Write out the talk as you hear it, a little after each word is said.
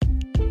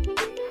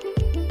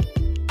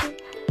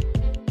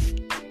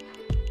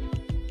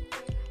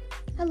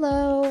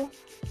Hello,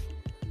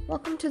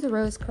 welcome to the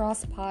Rose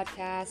Cross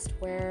podcast,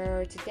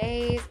 where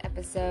today's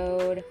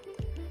episode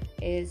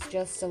is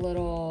just a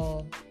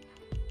little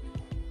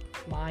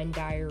mind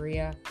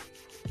diarrhea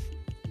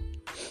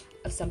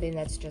of something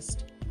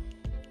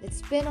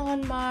it's been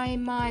on my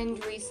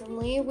mind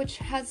recently, which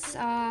has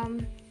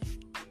some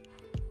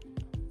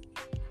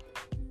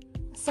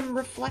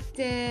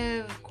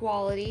reflective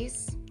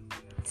qualities.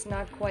 It's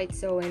not quite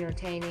so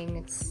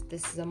entertaining.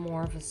 This is a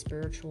more of a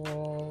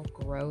spiritual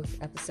growth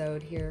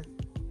episode here,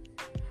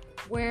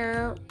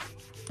 where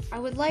I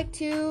would like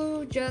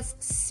to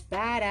just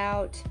spat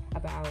out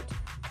about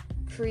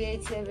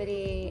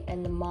creativity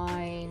and the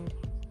mind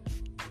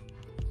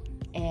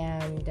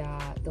and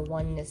the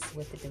oneness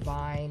with the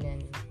divine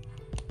and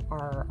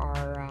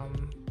our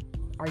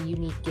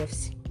unique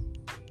gifts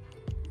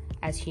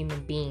as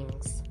human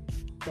beings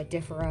that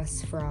differ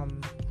us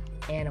from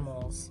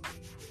animals.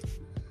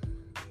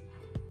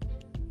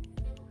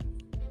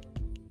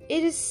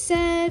 It's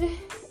said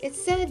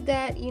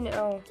that,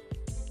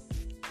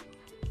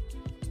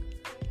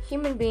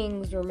 human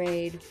beings were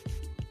made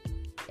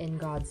in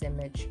God's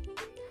image.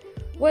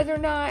 Whether or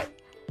not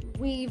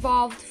we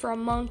evolved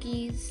from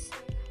monkeys,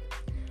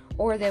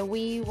 or that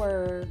we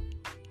were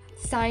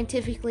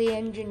scientifically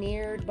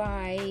engineered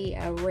by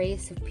a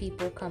race of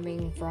people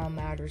coming from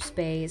outer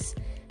space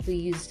who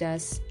used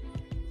us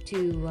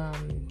to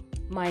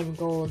mine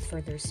gold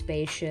for their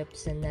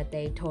spaceships, and that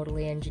they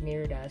totally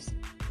engineered us.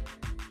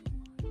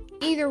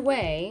 Either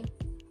way,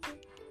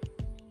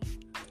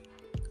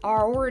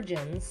 our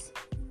origins,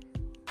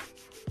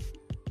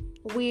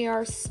 we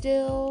are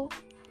still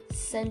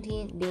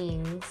sentient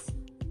beings,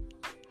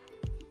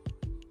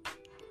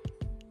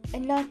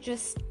 and not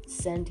just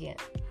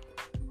sentient.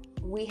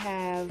 We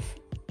have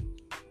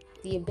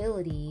the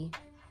ability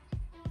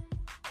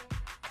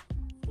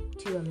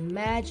to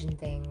imagine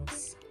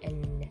things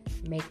and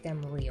make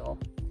them real.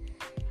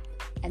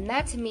 And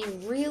that, to me,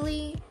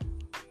 really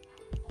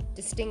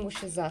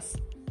distinguishes us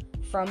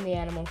from the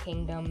animal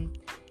kingdom.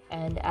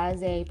 And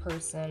as a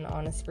person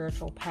on a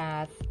spiritual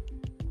path,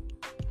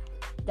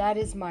 that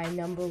is my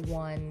number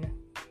one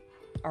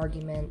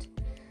argument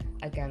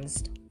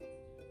against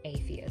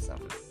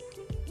atheism,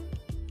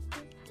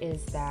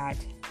 is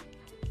that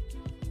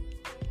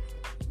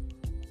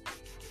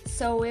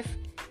so if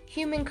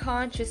human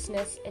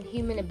consciousness and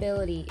human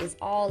ability is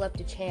all up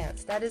to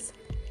chance, that is,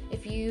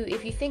 if you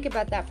think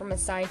about that from a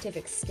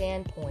scientific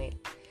standpoint,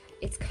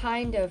 it's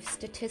kind of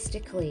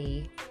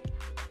statistically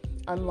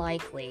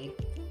unlikely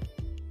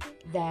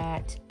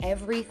that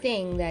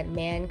everything that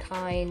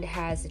mankind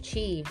has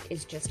achieved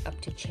is just up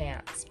to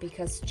chance,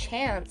 because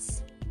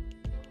chance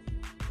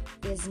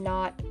is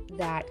not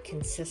that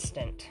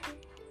consistent.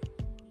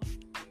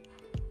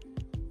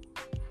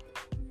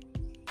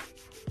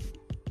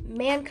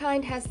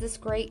 Mankind has this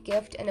great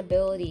gift and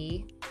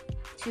ability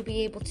to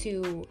be able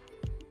to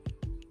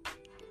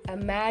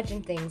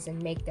imagine things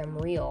and make them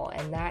real,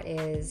 and that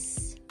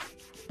is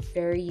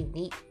very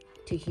unique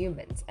to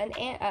humans.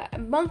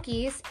 And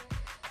monkeys,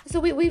 so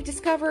we've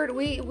discovered,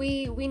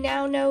 we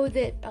now know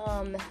that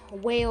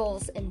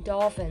whales and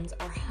dolphins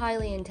are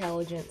highly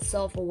intelligent,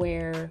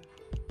 self-aware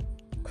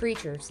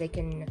creatures. They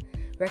can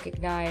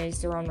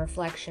recognize their own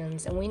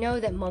reflections, and we know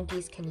that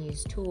monkeys can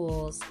use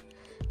tools.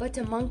 But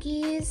do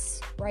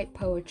monkeys write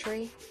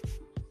poetry?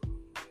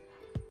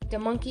 Do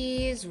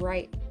monkeys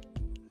write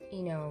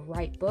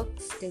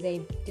books? Do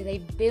they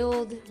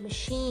build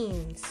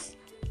machines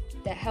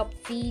that help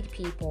feed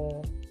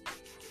people?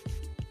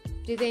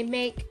 Do they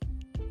make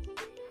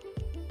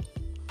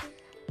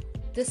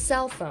the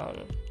cell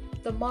phone,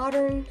 the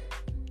modern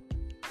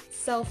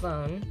cell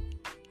phone,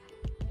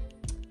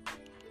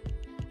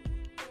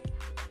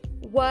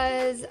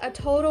 was a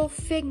total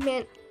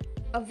figment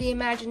of the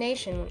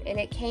imagination, and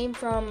it came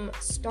from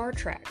Star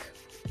Trek.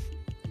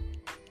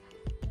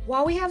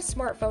 While we have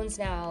smartphones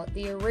now,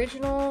 the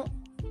original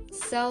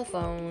cell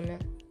phone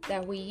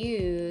that we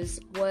use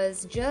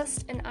was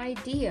just an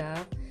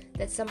idea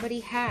that somebody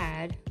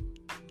had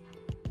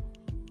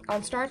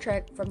on Star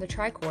Trek from the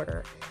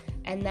tricorder,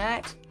 and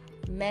that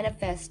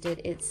manifested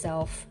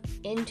itself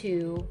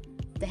into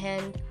the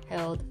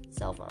handheld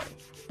cell phone,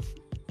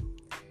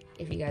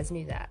 if you guys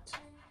knew that.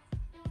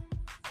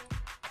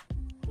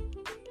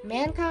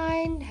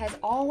 Mankind has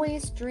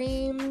always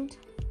dreamed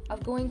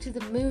of going to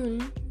the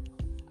moon,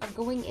 of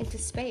going into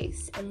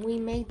space, and we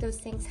made those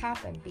things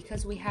happen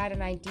because we had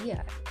an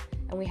idea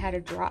and we had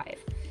a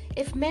drive.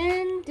 If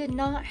men did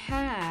not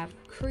have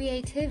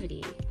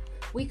creativity,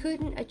 we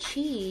couldn't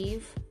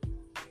achieve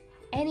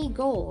any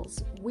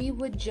goals. We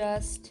would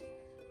just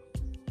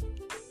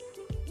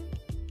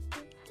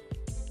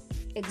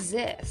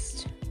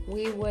exist.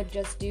 We would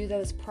just do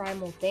those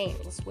primal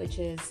things, which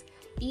is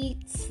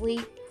eat,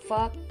 sleep,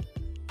 fuck,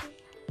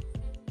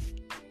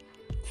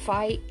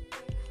 fight.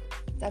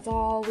 That's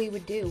all we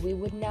would do. We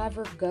would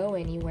never go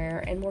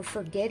anywhere, and we're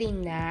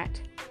forgetting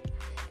that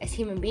as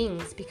human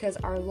beings because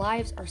our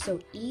lives are so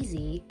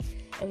easy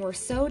and we're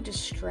so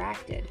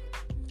distracted.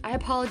 I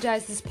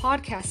apologize, this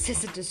podcast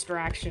is a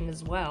distraction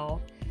as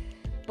well,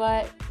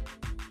 but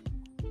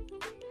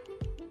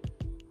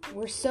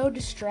We're so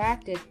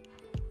distracted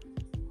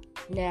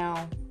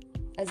now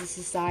as a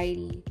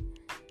society.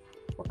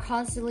 We're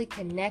constantly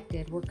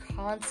connected. We're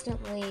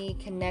constantly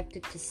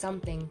connected to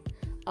something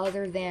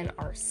other than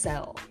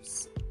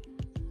ourselves.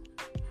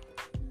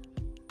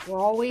 We're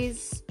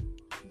always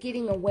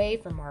getting away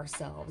from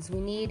ourselves.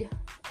 We need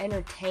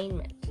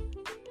entertainment.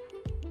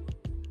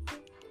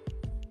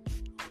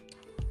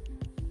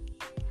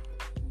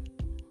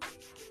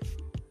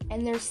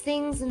 And there's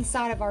things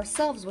inside of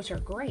ourselves which are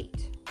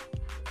great,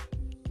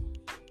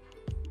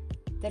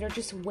 that are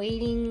just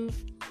waiting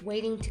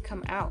to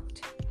come out.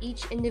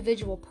 Each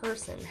individual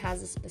person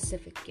has a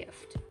specific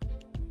gift.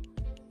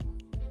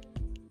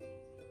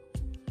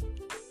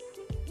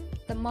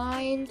 The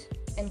mind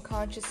and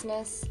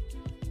consciousness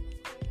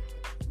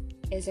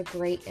is a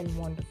great and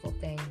wonderful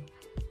thing.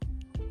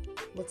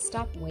 Let's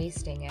stop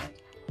wasting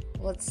it.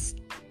 Let's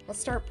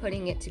start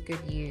putting it to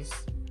good use.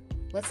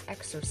 Let's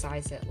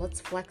exercise it.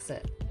 Let's flex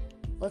it.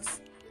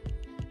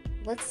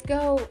 Let's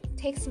go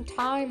take some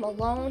time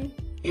alone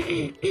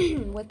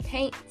with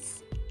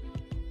paints,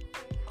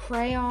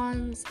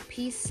 crayons, a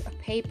piece of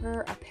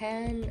paper, a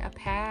pen, a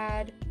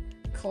pad,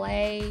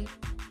 clay,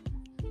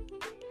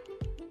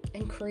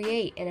 and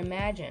create and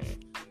imagine.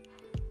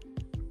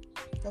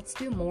 Let's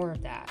do more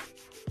of that.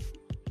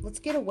 Let's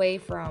get away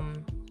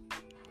from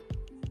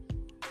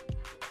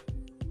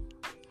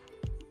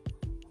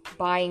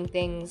buying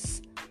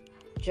things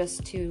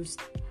just to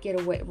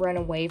run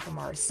away from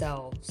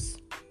ourselves.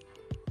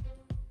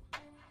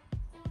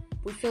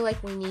 We feel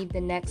like we need the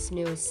next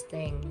newest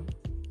thing,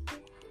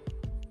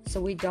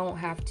 so we don't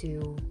have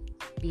to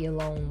be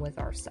alone with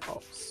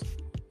ourselves.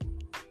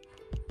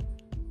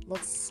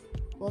 Let's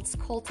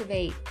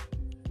cultivate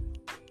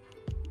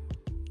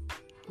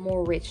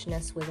more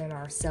richness within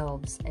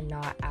ourselves and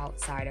not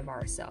outside of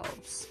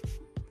ourselves.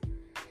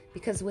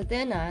 Because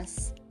within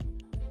us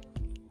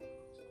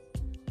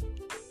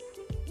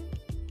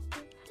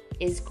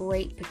is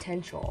great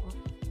potential.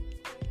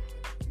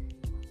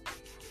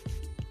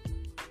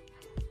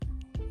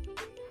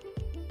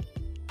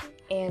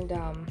 And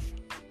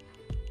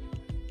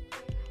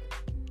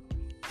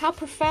how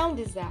profound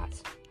is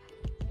that?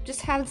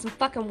 Just having some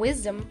fucking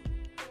wisdom,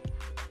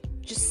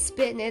 just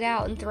spitting it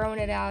out and throwing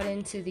it out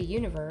into the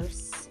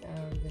universe.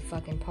 The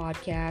fucking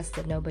podcast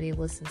that nobody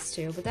listens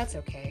to, but that's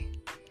okay.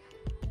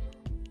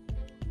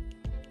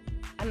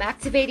 I'm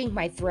activating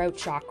my throat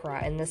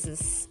chakra, and this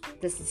is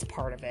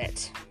part of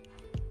it.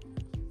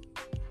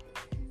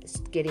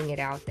 Just getting it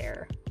out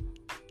there.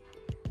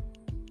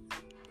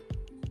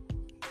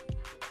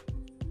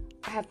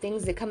 I have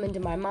things that come into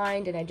my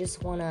mind, and I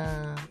just want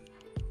to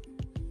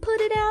put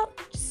it out.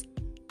 Just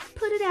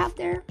put it out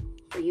there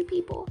for you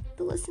people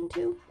to listen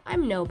to.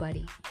 I'm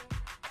nobody.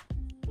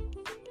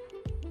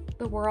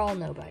 But we're all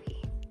nobody.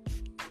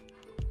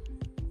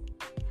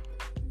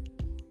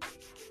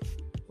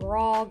 We're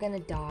all gonna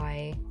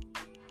die.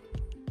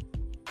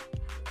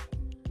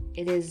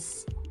 It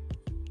is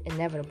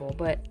inevitable,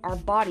 but our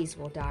bodies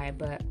will die,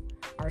 but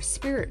our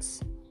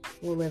spirits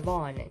will live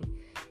on.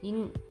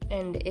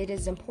 And it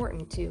is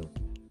important to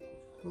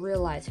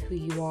realize who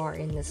you are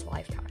in this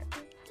lifetime.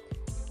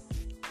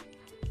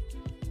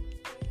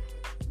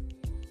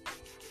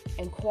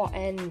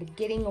 And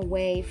getting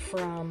away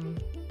from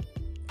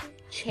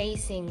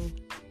chasing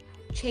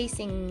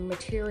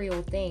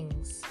material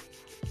things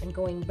and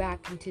going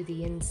back into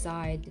the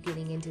inside,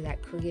 getting into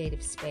that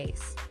creative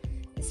space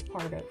is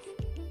part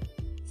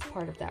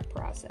of that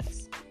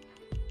process.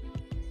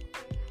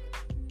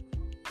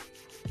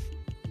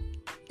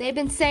 They've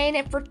been saying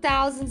it for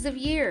thousands of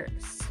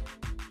years.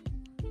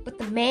 But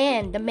the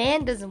man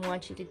doesn't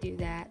want you to do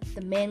that.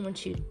 The man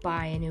wants you to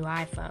buy a new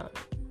iPhone.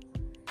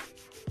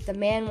 The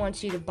man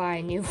wants you to buy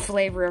a new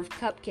flavor of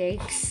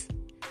cupcakes.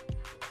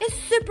 It's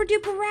super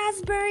duper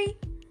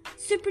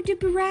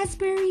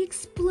raspberry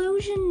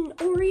explosion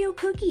Oreo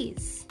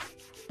cookies.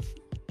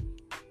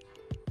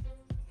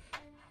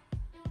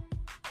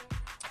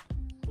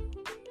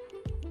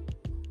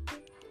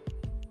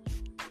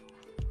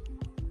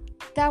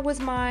 That was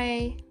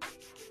my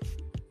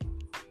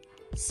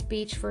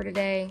speech for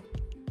today.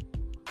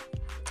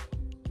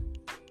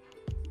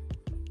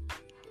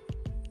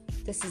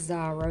 This is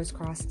Rose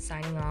Cross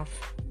signing off.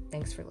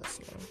 Thanks for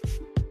listening.